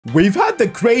We've had the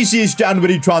craziest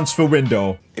January transfer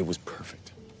window. It was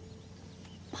perfect.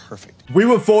 Perfect. We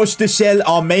were forced to sell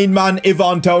our main man,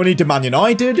 Ivan Toney, to Man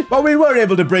United, but we were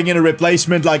able to bring in a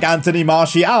replacement like Anthony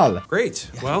Martial.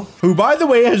 Great. Well, who, by the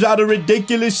way, has had a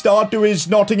ridiculous start to his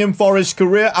Nottingham Forest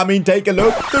career. I mean, take a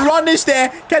look. The run is there.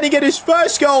 Can he get his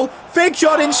first goal? Fake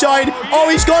shot inside. Oh,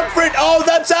 he's gone for it. Oh,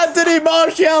 that's Anthony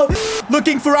Martial.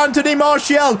 Looking for Anthony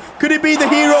Martial. Could he be the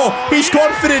hero? He's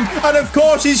confident. And of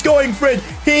course, he's going for it.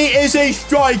 He is a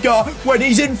striker. When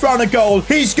he's in front of goal,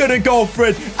 he's going to go for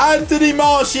it. Anthony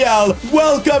Martial,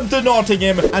 welcome to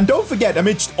Nottingham. And don't forget,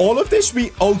 amidst all of this,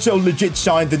 we also legit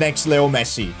signed the next Leo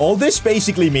Messi. All this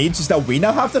basically means is that we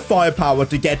now have the firepower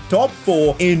to get top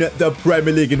 4 in the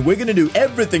Premier League. And we're going to do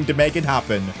everything to make it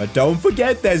happen. But don't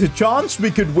forget, there's a chance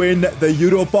we could win the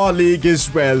Europa League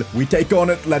as well. We take on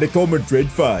Atletico Madrid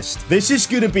first. This is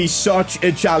going to be such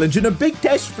a challenge and a big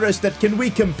test for us. That can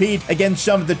we compete against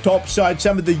some of the top sides,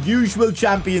 some of the usual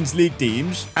Champions League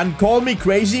teams. And call me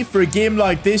crazy, for a game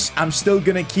like this, I'm still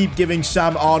going to keep giving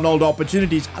Sam Arnold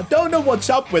opportunities. I don't know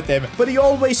what's up with him, but he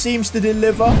always seems to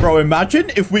deliver. Bro, imagine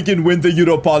if we can win the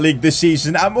Europa League this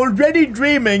season. I'm already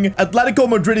dreaming. Atletico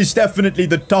Madrid is definitely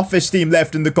the toughest team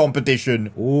left in the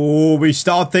competition. Oh, we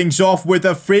start things off with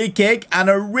a free kick and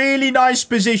a really nice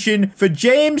position for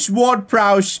James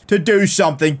Ward-Prowse to do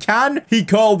something. Can he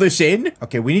call this in?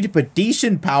 Okay, we need to put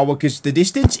decent power because the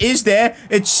distance is there.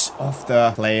 It's off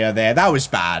the player there. That was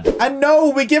bad. And no,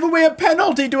 we give away a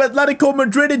penalty to Atletico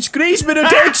Madrid. It's Griezmann who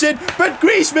takes it, but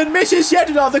Griezmann misses yet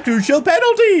another crucial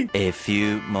penalty. A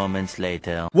few moments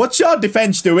later. What's our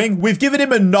defense doing? We've given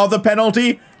him another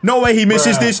penalty. No way he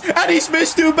misses this. And he's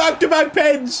missed 2 back-to-back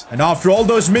pens. And after all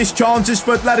those missed chances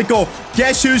for Atletico,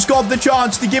 guess who's got the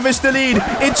chance to give us the lead?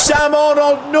 It's Sam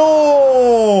Arnold.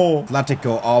 No.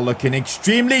 Atletico are looking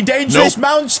extremely dangerous. Nope.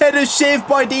 Mount's header saved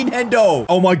by Dean Hendo.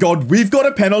 Oh my god, we've got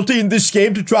a penalty in this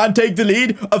game to try and take the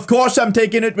lead. Of course, I'm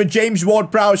taking it with James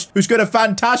Ward-Prowse, who's got a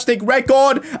fantastic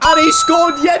record. And he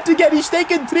scored yet again. He's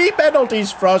taken 3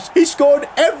 penalties for us. He scored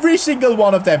every single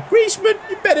one of them. Griezmann,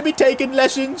 you better be taking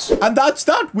lessons. And that's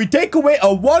that. We take away a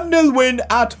 1-0 win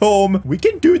at home. We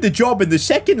can do the job in the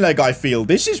second leg, I feel.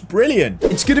 This is brilliant.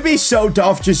 It's going to be so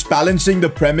tough just balancing the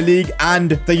Premier League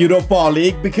and the Europa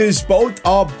League because both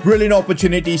are brilliant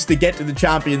opportunities to get to the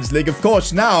Champions League. Of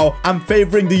course, now I'm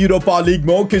favoring the Europa League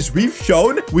more because we've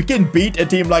shown we can beat a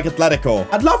team like Atletico.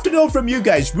 I'd love to know from you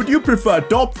guys, would you prefer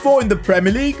top 4 in the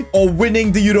Premier League or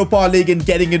winning the Europa League and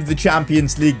getting into the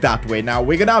Champions League that way? Now,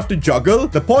 we're going to have to juggle.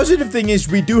 The positive thing is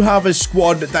we do have a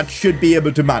squad that should be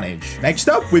able to manage. Next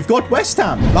up, we've got West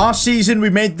Ham. Last season, we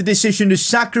made the decision to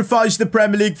sacrifice the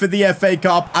Premier League for the FA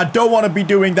Cup. I don't want to be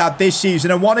doing that this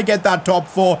season. I want to get that top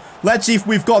 4. Let's see if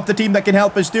we've got the team that can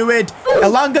help us do it.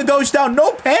 Elanga goes down.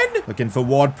 No pen. Looking for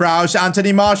Ward-Prowse,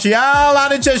 Anthony Martial,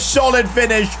 and it's a solid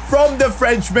finish from the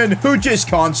Frenchman who just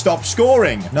can't stop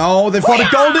scoring. No, they've got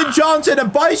a golden chance and a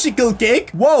bicycle kick.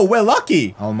 Whoa, we're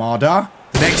lucky. Almada.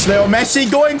 The next Leo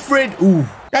Messi going for it. Ooh.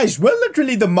 Guys, we're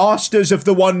literally the masters of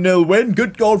the 1-0 win.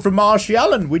 Good goal from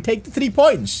Martial, and we take the 3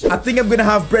 points. I think I'm going to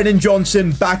have Brennan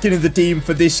Johnson back into the team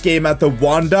for this game at the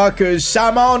Wanda, because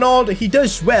Sam Arnold, he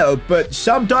does well, but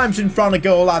sometimes in front of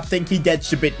goal, I think he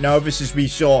gets a bit nervous, as we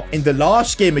saw in the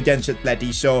last game against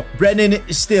Atleti. So Brennan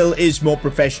still is more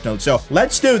professional. So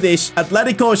let's do this.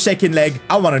 Atletico's second leg,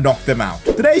 I want to knock them out.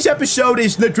 Today's episode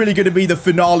is literally going to be the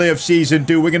finale of Season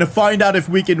 2. We're going to find out if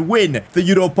we can win the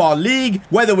Europa League,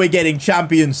 whether we're getting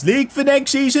Champions League for next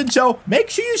season, so make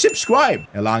sure you subscribe.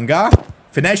 Elanga,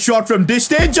 finesse shot from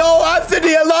distance. Oh,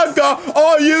 Anthony Elanga,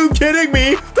 are you kidding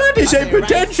me? That is a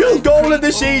potential goal of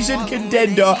the season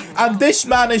contender, and this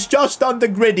man is just on the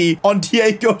gritty on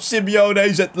Diego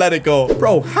Simeone's Atletico.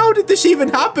 Bro, how did this even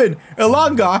happen?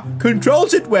 Elanga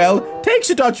controls it well,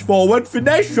 takes a touch forward,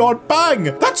 finesse shot, bang.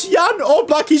 That's Jan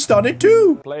Oblak, he's done it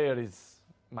too. Player is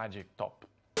magic top.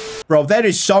 Bro, there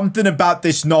is something about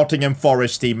this Nottingham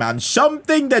Forest team, man.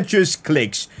 Something that just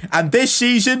clicks. And this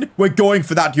season, we're going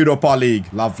for that Europa League.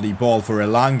 Lovely ball for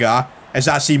Elanga. As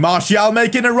I see Martial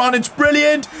making a run, it's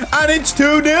brilliant. And it's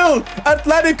 2-0.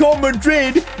 Atletico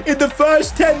Madrid, in the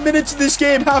first 10 minutes of this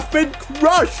game, have been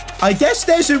crushed. I guess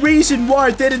there's a reason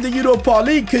why they're in the Europa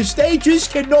League, because they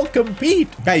just cannot compete.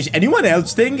 Guys, anyone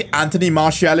else think Anthony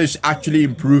Martial has actually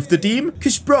improved the team?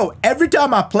 Because, bro, every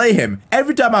time I play him,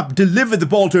 every time I deliver the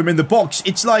ball to him in the box,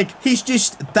 it's like he's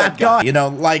just that guy. You know,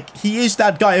 like, he is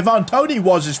that guy. Ivan Toney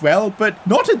was as well, but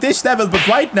not at this level. But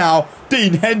right now,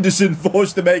 Dean Henderson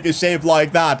forced to make a save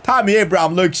like that. Tammy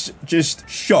Abraham looks just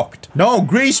shocked. No,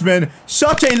 Griezmann,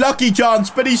 such a lucky chance,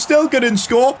 but he still couldn't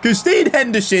score because Dean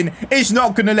Henderson is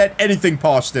not going to let anything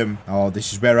past him. Oh,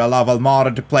 this is where I love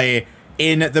Almada to play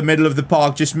in the middle of the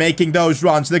park, just making those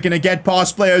runs. They're going to get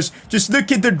past players. Just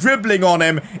look at the dribbling on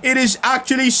him. It is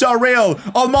actually surreal.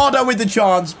 Almada with the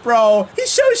chance. Bro,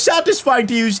 he's so satisfying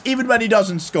to use even when he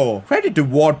doesn't score. Credit to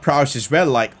Ward-Prowse as well.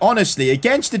 Like, honestly,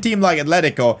 against a team like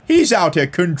Atletico, he's out here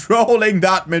controlling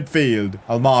that midfield.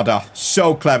 Almada,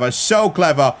 so clever, so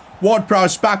clever.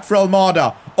 Ward-Prowse back for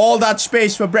Almada. All that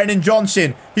space for Brennan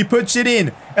Johnson. He puts it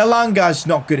in. Elanga's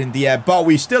not good in the air, but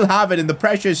we still have it and the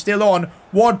pressure is still on.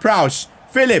 Ward-Prowse.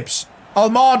 Phillips.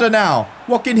 Almada now.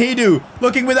 What can he do?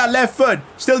 Looking with that left foot.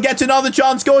 Still gets another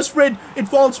chance. Goes for it. It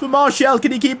falls for Martial.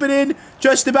 Can he keep it in?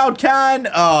 Just about can.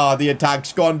 Ah, the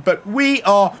attack's gone. But we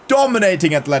are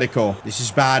dominating Atletico. This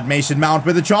is bad. Mason Mount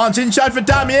with a chance. Inside for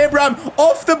Tammy Abraham.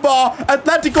 Off the bar.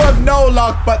 Atletico have no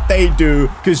luck, but they do.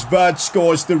 Because Vert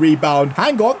scores the rebound.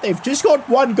 Hang on. They've just got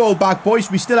one goal back, boys.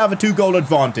 We still have a 2-goal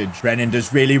advantage. Brennan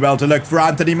does really well to look for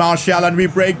Anthony Martial. And we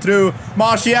break through.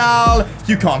 Martial.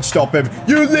 You can't stop him.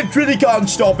 You literally can't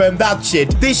stop him. That's it.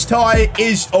 This tie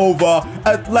is over.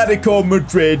 Atletico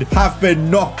Madrid have been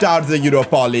knocked out of the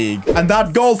Europa League. And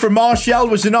that goal from Martial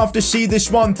was enough to see this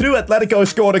one through. Atletico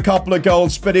scored a couple of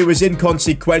goals, but it was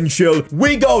inconsequential.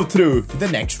 We go through to the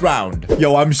next round.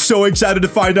 Yo, I'm so excited to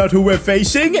find out who we're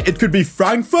facing. It could be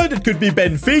Frankfurt, it could be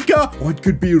Benfica, or it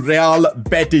could be Real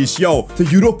Betis. Yo, the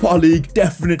Europa League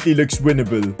definitely looks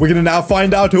winnable. We're gonna now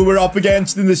find out who we're up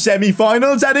against in the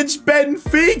semi-finals, and it's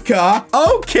Benfica.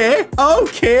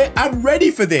 Okay, I'm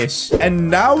ready for this. And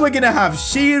now we're gonna have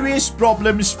serious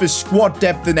problems for squad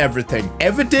depth and everything.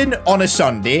 Everton on a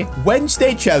Sunday,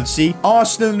 Wednesday Chelsea,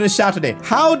 Arsenal on a Saturday.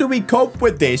 How do we cope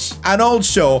with this? And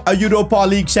also a Europa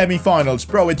League semi-finals.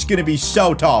 Bro, it's gonna be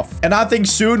so tough. And I think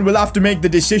soon we'll have to make the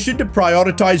decision to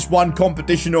prioritize one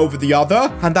competition over the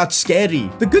other, and that's scary.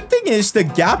 The good thing is the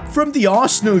gap from the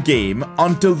Arsenal game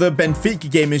until the Benfica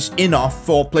game is enough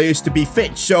for players to be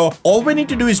fit. So all we need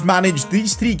to do is manage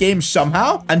these 3 games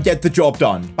somehow and get the job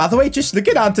done. By the way, just look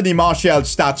at Anthony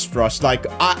Martial's stats for us. Like,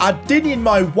 I didn't in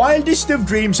my wildest of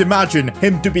dreams imagine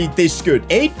him to be this good.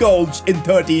 8 goals in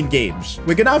 13 games.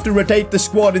 We're gonna have to rotate the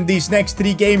squad in these next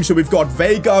 3 games. So we've got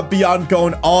Vega, Bianco,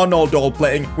 and Arnold all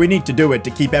playing. We need to do it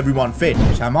to keep everyone fit.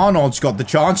 Sam Arnold's got the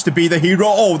chance to be the hero.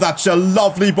 Oh, that's a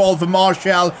lovely ball for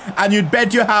Martial. And you'd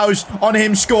bet your house on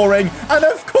him scoring. And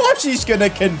of course he's gonna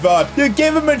convert. You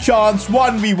give him a chance.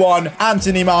 1v1.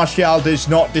 Anthony Martial does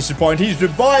not disappoint. He's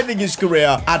reviving his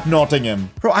career at Nottingham.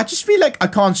 Bro, I just feel like I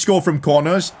can't score from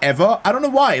corners ever. I don't know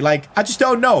why. Like, I just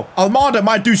don't know. Almada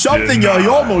might do something here. He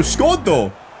almost scored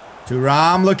though.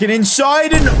 Thuram looking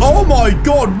inside and oh my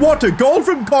god, what a goal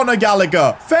from Conor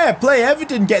Gallagher. Fair play,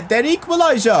 Everton get their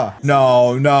equalizer.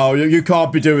 No, you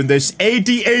can't be doing this.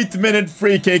 88th minute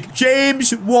free kick.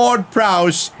 James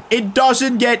Ward-Prowse. It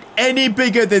doesn't get any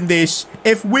bigger than this.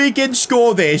 If we can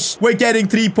score this, we're getting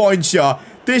 3 points here.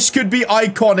 This could be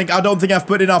iconic. I don't think I've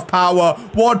put enough power.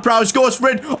 Ward-Prowse goes for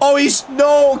it. Oh,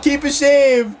 no, keeper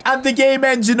saved. And the game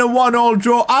ends in a 1-1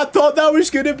 draw. I thought that was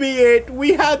going to be it.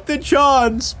 We had the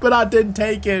chance, but I didn't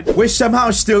take it. We're somehow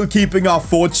still keeping our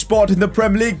 4th spot in the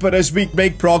Premier League, but as we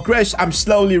make progress, I'm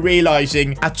slowly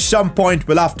realizing at some point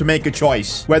we'll have to make a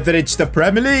choice. Whether it's the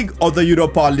Premier League or the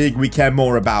Europa League we care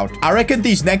more about. I reckon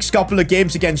these next couple of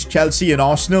games against Chelsea and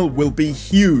Arsenal will be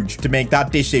huge to make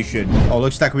that decision. Oh,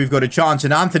 looks like we've got a chance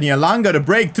in Anthony Elanga to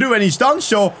break through, and he's done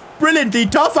so brilliantly.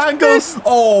 Tough angle.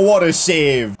 Oh, what a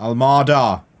save.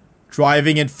 Almada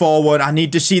driving it forward. I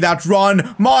need to see that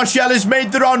run. Martial has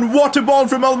made the run. What a ball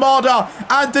from Almada.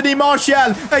 Anthony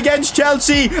Martial against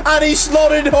Chelsea, and he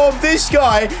slotted home. This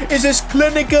guy is as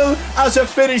clinical as a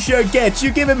finisher gets.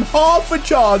 You give him half a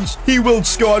chance, he will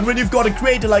score. And when you've got a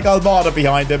creator like Almada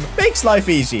behind him, makes life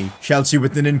easy. Chelsea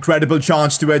with an incredible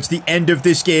chance towards the end of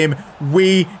this game.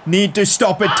 We need to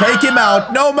stop it. Take him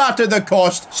out, no matter the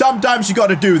cost. Sometimes you got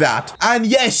to do that. And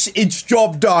yes, it's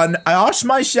job done. I asked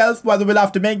myself whether we'll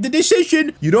have to make the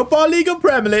decision, Europa League or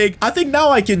Premier League. I think now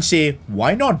I can say,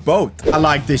 why not both? I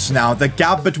like this now. The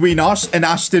gap between us and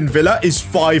Aston Villa is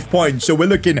 5 points, so we're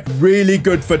looking really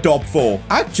good for top 4.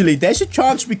 Actually, there's a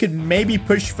chance we could maybe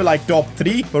push for like top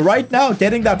 3, but right now,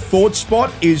 getting that 4th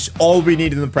spot is all we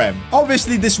need in the Prem.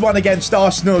 Obviously, this one against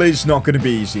Arsenal is not going to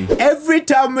be easy. Every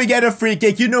time we get a free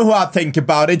kick, you know who I think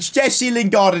about. It's Jesse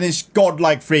Lingard and his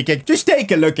godlike free kick. Just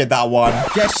take a look at that one.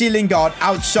 Jesse Lingard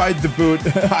outside the boot.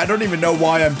 I don't even know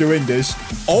why I'm doing this.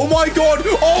 Oh my god!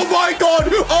 Oh my god!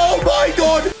 Oh my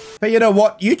god! But you know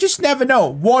what? You just never know.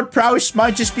 Ward-Prowse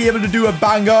might just be able to do a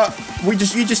banger. You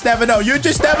just never know. You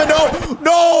just never know.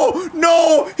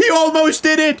 No! He almost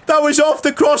did it. That was off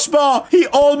the crossbar. He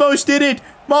almost did it.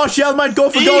 Martial might go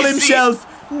for goal himself.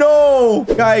 No!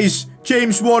 Guys,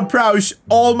 James Ward-Prowse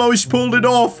almost pulled it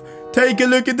off. Take a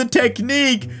look at the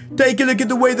technique. Take a look at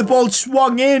the way the ball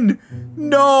swung in.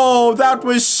 No, that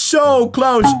was so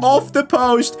close. Off the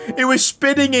post. It was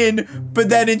spinning in, but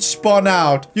then it spun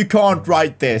out. You can't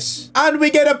write this. And we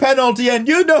get a penalty, and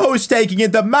you know who's taking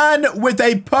it. The man with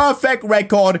a perfect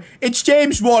record. It's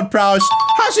James Ward-Prowse.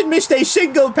 Hasn't missed a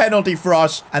single penalty for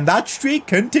us. And that streak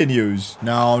continues.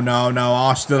 No, no, no.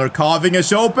 Arsenal are carving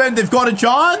us open. They've got a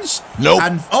chance. Nope.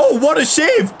 And, oh, what a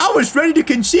save. I was ready to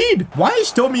concede. Why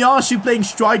is Tomiyasu playing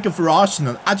striker for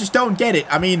Arsenal? I just don't get it.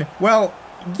 I mean, well...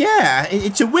 yeah,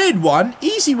 it's a weird one.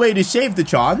 Easy way to save the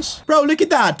chance. Bro, look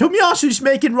at that. Tomiyasu's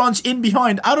making runs in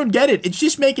behind. I don't get it. It's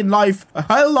just making life a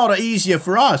hell lot easier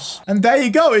for us. And there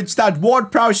you go. It's that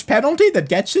Ward-Prowse penalty that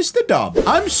gets us the dub.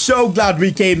 I'm so glad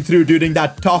we came through during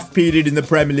that tough period in the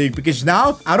Premier League, because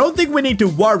now I don't think we need to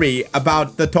worry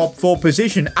about the top 4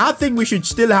 position. I think we should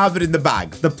still have it in the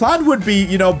bag. The plan would be,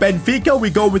 you know, Benfica,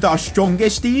 we go with our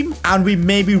strongest team, and we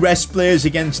maybe rest players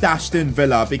against Aston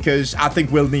Villa, because I think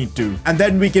we'll need to. And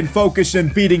then we can focus on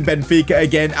beating Benfica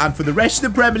again, and for the rest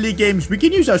of the Premier League games we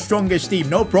can use our strongest team,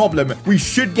 no problem. We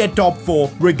should get top 4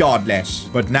 regardless.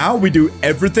 But now we do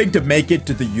everything to make it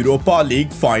to the Europa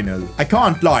League final. I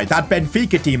can't lie, that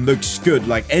Benfica team looks good,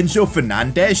 like Enzo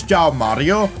Fernandez, João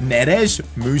Mario, Neres,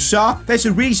 Musa. There's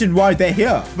a reason why they're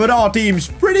here. But our team's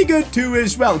pretty good too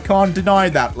as well, can't deny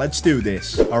that. Let's do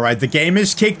this. Alright, the game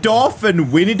is kicked off and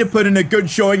we need to put in a good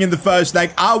showing in the first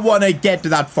leg. I want to get to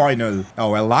that final.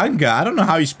 Oh, Elanga, I don't know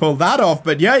how he's pulled that off,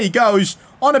 but yeah, he goes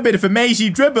on a bit of a mazy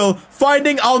dribble,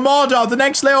 finding Almada, the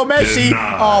next Leo Messi.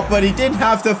 Oh, but he didn't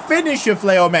have the finish of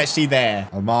Leo Messi there.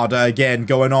 Almada again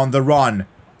going on the run.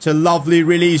 It's a lovely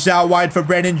release out wide for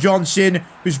Brennan Johnson,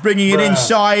 who's bringing it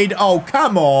inside. Oh,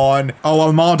 come on. Oh,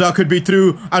 Almada could be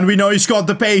through, and we know he's got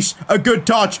the pace. A good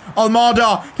touch.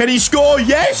 Almada, can he score?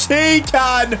 Yes, he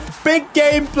can. Big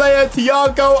game player,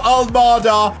 Thiago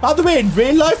Almada. By the way, in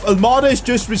real life, Almada has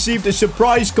just received a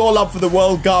surprise call-up for the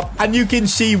World Cup, and you can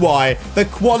see why. The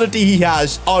quality he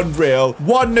has, unreal.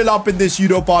 1-0 up in this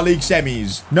Europa League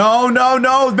semis. No, no,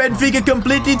 no. Benfica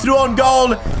completely through on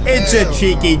goal. It's a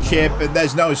cheeky chip, and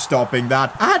there's no stopping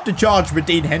that. I had to charge with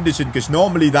Dean Henderson because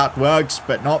normally that works,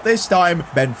 but not this time.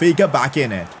 Benfica back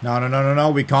in it. No, no, no, no, no.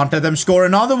 We can't let them score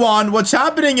another one. What's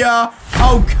happening here?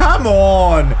 Oh, come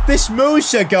on. This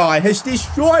Musa guy has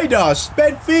destroyed us.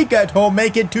 Benfica at home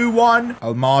make it 2-1.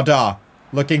 Almada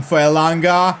looking for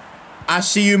Elanga. I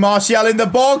see you, Martial, in the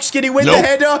box. Can he win the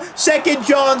header? Second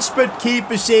chance, but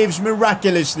keeper saves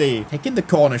miraculously. Taking the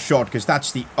corner shot because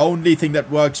that's the only thing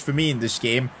that works for me in this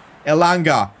game.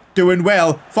 Elanga doing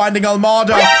well, finding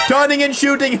Almada, turning and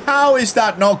shooting. How is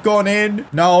that not gone in?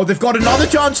 No, they've got another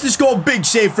chance to score. Big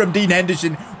save from Dean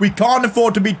Henderson. We can't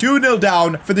afford to be 2-0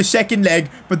 down for the second leg,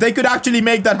 but they could actually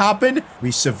make that happen.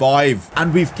 We survive,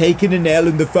 and we've taken an L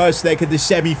in the first leg of the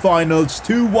semi-finals.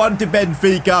 2-1 to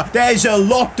Benfica. There's a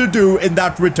lot to do in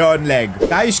that return leg.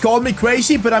 Guys, call me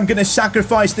crazy, but I'm going to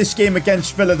sacrifice this game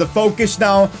against Villa. The focus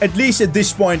now, at least at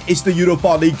this point, is the Europa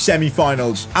League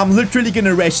semi-finals. I'm literally going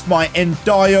to rest my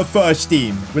entire first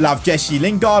team. We'll have Jesse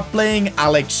Lingard playing.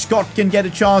 Alex Scott can get a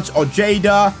chance, or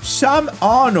Jada. Sam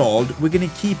Arnold, we're going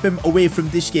to keep him away from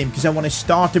this game because I want to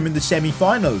start him in the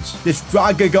semi-finals. This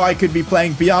Draga guy could be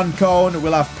playing Biancone.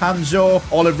 We'll have Panzo,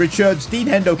 Olive Richards. Dean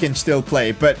Hendo can still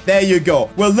play, but there you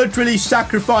go. We're literally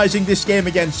sacrificing this game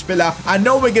against Villa. I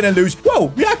know we're going to lose. Whoa,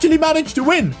 we actually managed to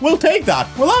win. We'll take that.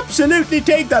 We'll absolutely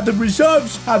take that. The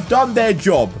reserves have done their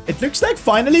job. It looks like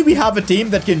finally we have a team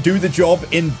that can do the job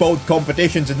in both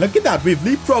competitions. And look at that, we've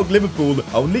leapfrogged Liverpool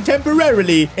only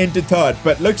temporarily into third,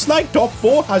 but looks like top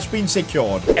 4 has been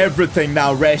secured. Everything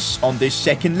now rests on this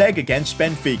second leg against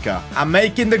Benfica. I'm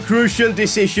making the crucial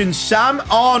decision. Sam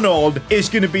Arnold is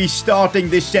going to be starting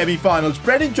this semi-finals.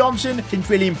 Brennan Johnson didn't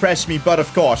really impress me, but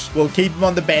of course, we'll keep him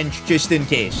on the bench just in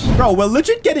case. Bro, we're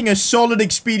legit getting a solid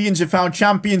experience of how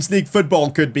Champions League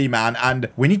football could be, man, and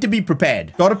we need to be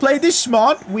prepared. Gotta play this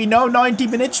smart. We know 90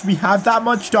 minutes. We have that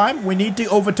much time. We need to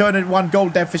overturn a 1-goal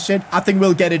deficit. I think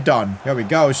we'll get it done. Here we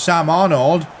go. Sam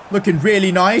Arnold looking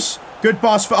really nice. Good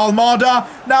pass for Almada.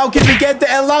 Now can we get the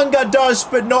Elanga? Does,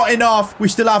 but not enough. We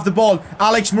still have the ball.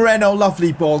 Alex Moreno,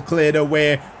 lovely ball cleared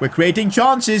away. We're creating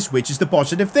chances, which is the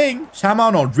positive thing. Sam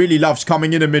Arnold really loves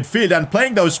coming in midfield and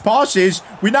playing those passes.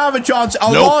 We now have a chance.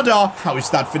 Almada. How is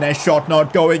that finesse shot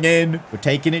not going in? We're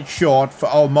taking it short for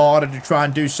Almada to try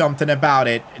and do something about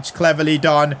it. It's cleverly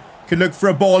done. Can look for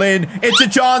a ball in. It's a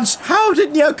chance. How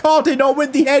did Niakate not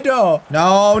win the header?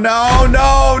 No, no,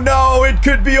 no, no. It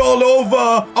could be all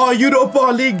over. Our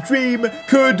Europa League dream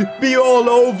could be all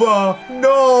over.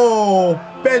 No.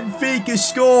 Benfica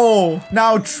score.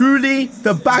 Now, truly,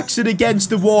 the backs are against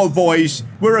the wall, boys.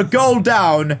 We're a goal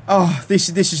down. Oh, this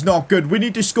is not good. We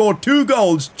need to score 2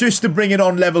 goals just to bring it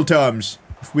on level terms.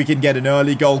 If we can get an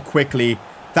early goal quickly,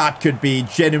 that could be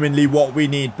genuinely what we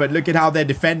need. But look at how they're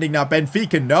defending now.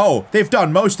 Benfica, no. They've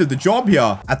done most of the job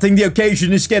here. I think the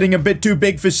occasion is getting a bit too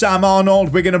big for Sam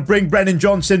Arnold. We're going to bring Brennan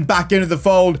Johnson back into the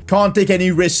fold. Can't take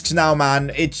any risks now,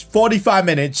 man. It's 45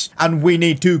 minutes and we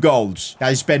need 2 goals.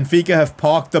 Guys, Benfica have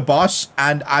parked the bus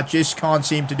and I just can't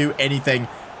seem to do anything.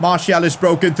 Martial has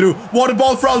broken through. What a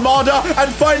ball for Almada.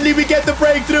 And finally we get the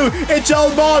breakthrough. It's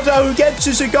Almada who gets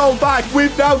us a goal back.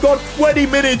 We've now got 20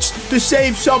 minutes to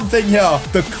save something here.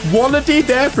 The quality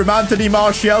there from Anthony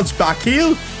Martial's back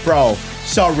heel. Bro,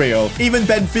 surreal. Even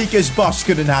Benfica's bus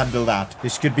couldn't handle that.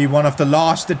 This could be one of the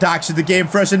last attacks of the game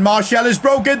for us. And Martial has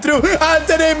broken through.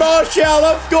 Anthony Martial,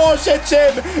 of course it's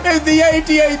him. In the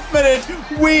 88th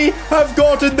minute, we have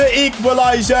gotten the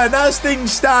equalizer. And as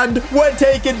things stand, we're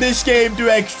taking this game to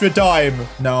extra time.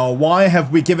 Now, why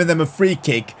have we given them a free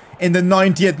kick in the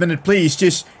 90th minute? Please,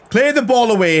 just clear the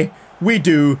ball away. We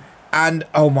do. And,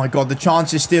 oh my god, the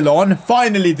chance is still on.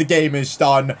 Finally, the game is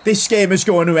done. This game is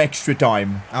going to extra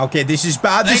time. Okay, this is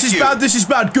bad. This is bad. This is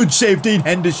bad. Good save, Dean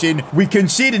Henderson. We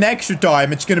concede in extra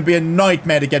time. It's going to be a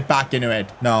nightmare to get back into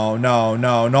it. No, no,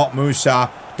 no, not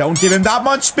Musa. Don't give him that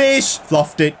much space.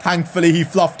 Fluffed it. Thankfully, he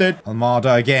fluffed it.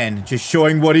 Almada again. Just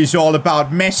showing what he's all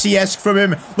about. Messi-esque from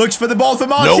him. Looks for the ball for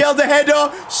Martial. Nope. The header.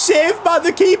 Saved by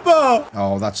the keeper.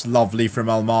 Oh, that's lovely from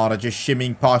Almada. Just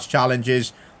shimming past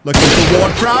challenges. Looking for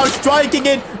Ward-Prowse, striking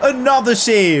it, another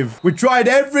save. We tried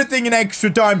everything in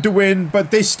extra time to win, but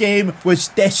this game was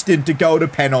destined to go to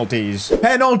penalties.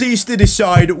 Penalties to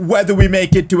decide whether we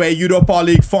make it to a Europa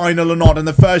League final or not, and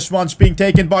the first one's being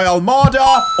taken by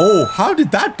Almada. Oh, how did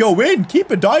that go in?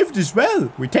 Keeper dived as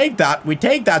well. We take that, we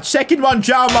take that. Second one,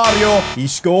 João Mario. He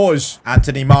scores.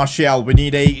 Anthony Martial, we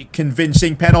need a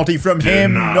convincing penalty from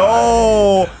him.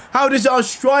 No. How does our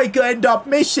striker end up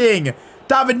missing?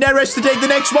 David Neres to take the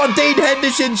next one. Dean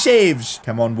Henderson saves.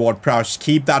 Come on, Ward-Prowse.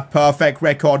 Keep that perfect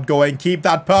record going. Keep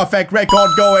that perfect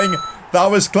record going.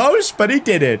 That was close, but he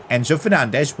did it. Enzo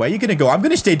Fernandez, where are you going to go? I'm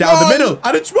going to stay down the middle.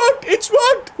 And it's worked. It's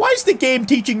worked. Why is the game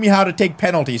teaching me how to take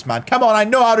penalties, man? Come on, I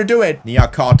know how to do it.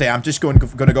 Niakate, I'm just going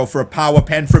to go for a power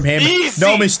pen from him. Easy.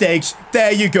 No mistakes.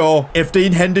 There you go. If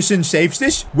Dean Henderson saves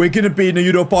this, we're going to be in the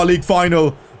Europa League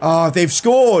final. Ah, they've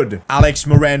scored. Alex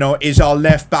Moreno is our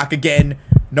left back again.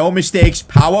 No mistakes.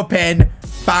 Power pen.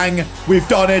 Bang. We've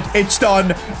done it. It's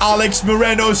done. Alex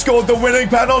Moreno scored the winning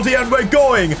penalty and we're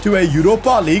going to a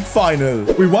Europa League final.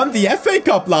 We won the FA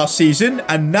Cup last season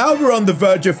and now we're on the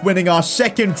verge of winning our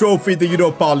second trophy, the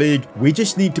Europa League. We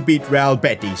just need to beat Real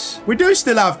Betis. We do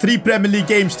still have 3 Premier League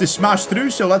games to smash through,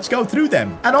 so let's go through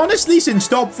them. And honestly, since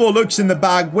top 4 looks in the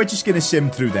bag, we're just going to sim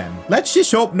through them. Let's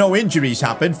just hope no injuries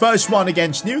happen. First one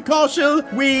against Newcastle,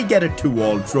 we get a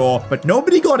 2-all draw, but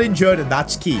nobody got injured and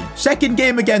that's key. Second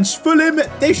game against Fulham,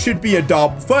 this should be a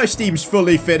dub. First team's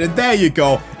fully fit, and there you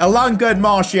go. Elanga and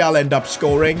Martial end up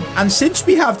scoring. And since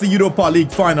we have the Europa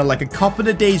League final like a couple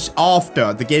of days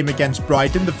after the game against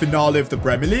Brighton, the finale of the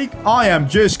Premier League, I am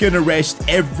just gonna rest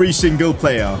every single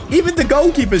player. Even the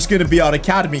goalkeeper's gonna be our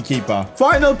academy keeper.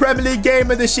 Final Premier League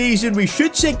game of the season. We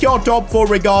should secure top 4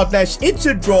 regardless. It's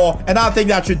a draw, and I think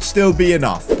that should still be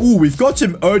enough. Ooh, we've got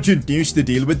some urgent news to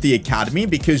deal with the academy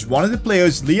because one of the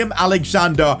players, Liam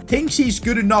Alexander, thinks he's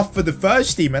good enough for the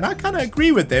first team, and I kind of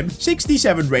agree with him.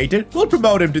 67 rated. We'll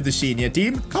promote him to the senior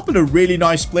team. Couple of really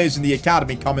nice players in the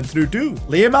academy coming through too.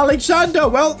 Liam Alexander,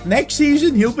 well, next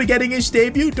season he'll be getting his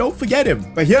debut. Don't forget him.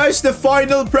 But here's the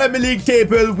final Premier League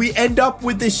table. We end up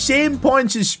with the same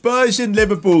points as Spurs and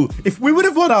Liverpool. If we would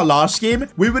have won our last game,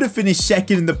 we would have finished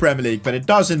second in the Premier League, but it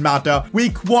doesn't matter. We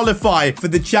qualify for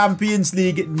the Champions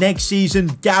League next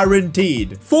season,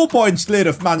 guaranteed. 4 points clear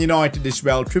of Man United as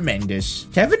well. Tremendous.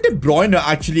 Kevin De Bruyne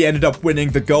actually ended up winning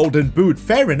the Golden Boot.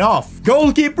 Fair enough.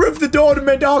 Goalkeeper of the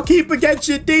tournament. Our keeper gets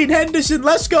it. Dean Henderson.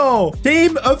 Let's go.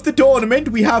 Team of the tournament.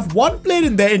 We have one player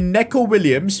in there in Neco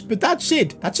Williams, but that's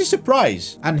it. That's a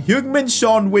surprise. And Heung-min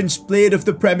Son wins Player of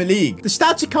the Premier League. The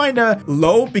stats are kind of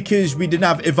low because we didn't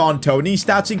have Ivan Toney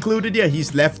stats included here.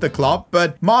 He's left the club,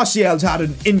 but Martial's had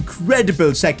an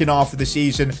incredible second half of the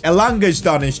season. Elanga's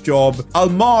done his job.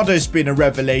 Almada's been a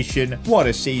revelation. What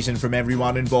a season from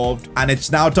everyone involved. And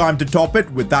it's now time to top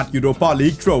it with that Europa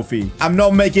League trophy. I'm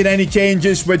not making any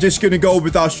changes. We're just going to go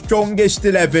with our strongest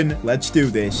 11. Let's do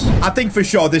this. I think for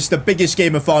sure this is the biggest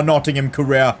game of our Nottingham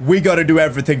career. We got to do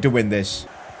everything to win this.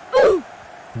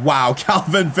 Wow,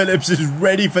 Calvin Phillips is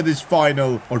ready for this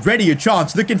final. Already a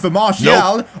chance looking for Martial.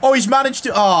 Nope. Oh, he's managed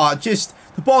to... just...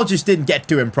 The The ball just didn't get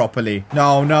to him properly.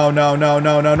 No, no, no, no,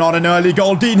 no, no. Not an early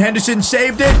goal. Dean Henderson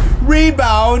saved it.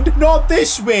 Rebound. Not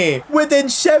this way. Within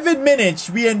 7 minutes,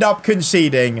 we end up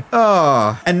conceding.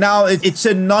 And now it's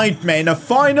a nightmare. In a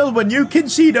final, when you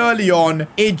concede early on,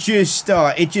 it just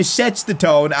sets the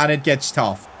tone and it gets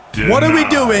tough. What are we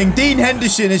doing? Dean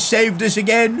Henderson has saved us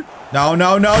again. No,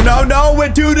 no, no, no, no. We're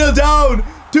 2-0 down.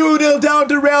 2-0 down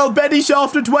to Real Betis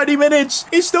after 20 minutes.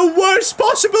 It's the worst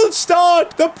possible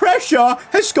start. The pressure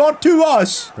has got to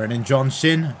us. Brennan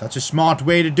Johnson. That's a smart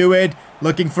way to do it.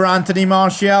 Looking for Anthony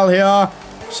Martial here.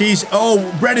 Sees,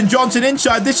 oh, Brennan Johnson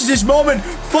inside. This is his moment.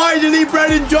 Finally,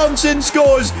 Brennan Johnson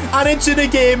scores. And it's in a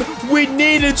game. We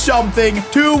needed something.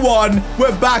 2-1.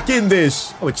 We're back in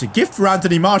this. Oh, it's a gift for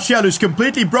Anthony Martial, who's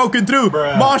completely broken through.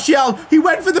 Martial, he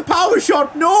went for the power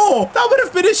shot. No, that would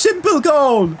have been a simple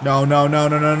goal. No, no, no,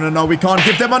 no, no, no, no. We can't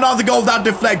give them another goal. That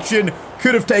deflection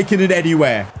could have taken it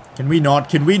anywhere. Can we not?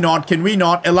 Can we not? Can we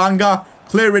not? Elanga,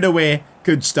 clear it away.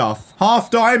 Good stuff.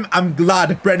 Half-time, I'm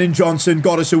glad Brennan Johnson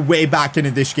got us a way back into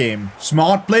this game.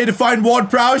 Smart play to find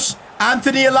Ward-Prowse.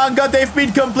 Anthony Elanga, they've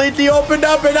been completely opened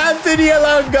up, and Anthony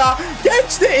Elanga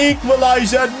gets the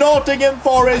equalizer. Nottingham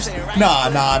Forest.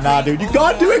 Nah, dude. You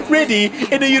can't do it gritty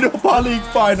in a Europa League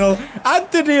final.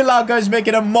 Anthony Elanga is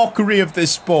making a mockery of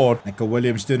this sport. Nico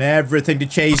Williams doing everything to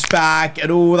chase back.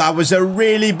 And oh, that was a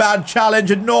really bad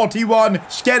challenge. A naughty one.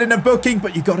 Just getting a booking,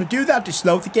 but you got to do that to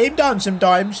slow the game down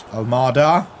sometimes.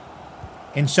 Almada.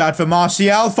 Inside for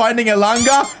Martial, finding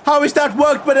Elanga. How has that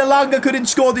worked? But Elanga couldn't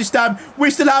score this time. We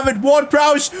still have it.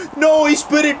 Ward-Prowse. No, he's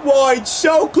put it wide.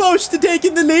 So close to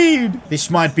taking the lead. This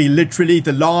might be literally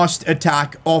the last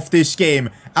attack of this game.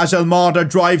 As Almada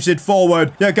drives it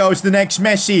forward. There goes the next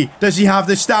Messi. Does he have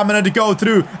the stamina to go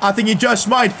through? I think he just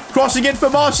might. Crossing it for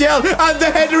Martial. And the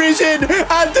header is in.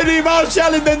 Anthony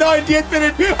Martial in the 90th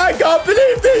minute. I can't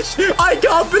believe this. I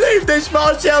can't believe this.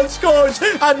 Martial scores.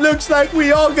 And looks like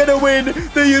we are going to win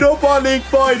the Europa League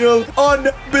final.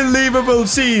 Unbelievable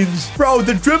scenes. Bro,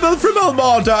 the dribble from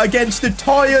Almada against the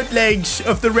tired legs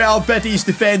of the Real Betis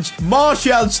defense.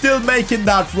 Martial still making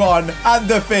that run. And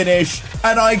the finish.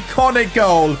 An iconic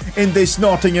goal in this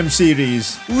Nottingham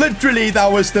series. Literally,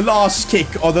 that was the last kick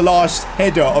or the last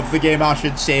header of the game, I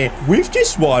should say. We've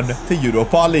just won the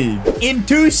Europa League. In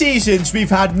 2 seasons,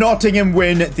 we've had Nottingham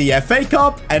win the FA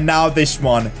Cup and now this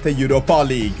one, the Europa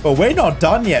League. But we're not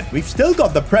done yet. We've still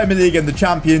got the Premier League and the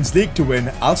Champions League to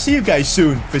win. I'll see you guys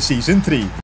soon for Season 3.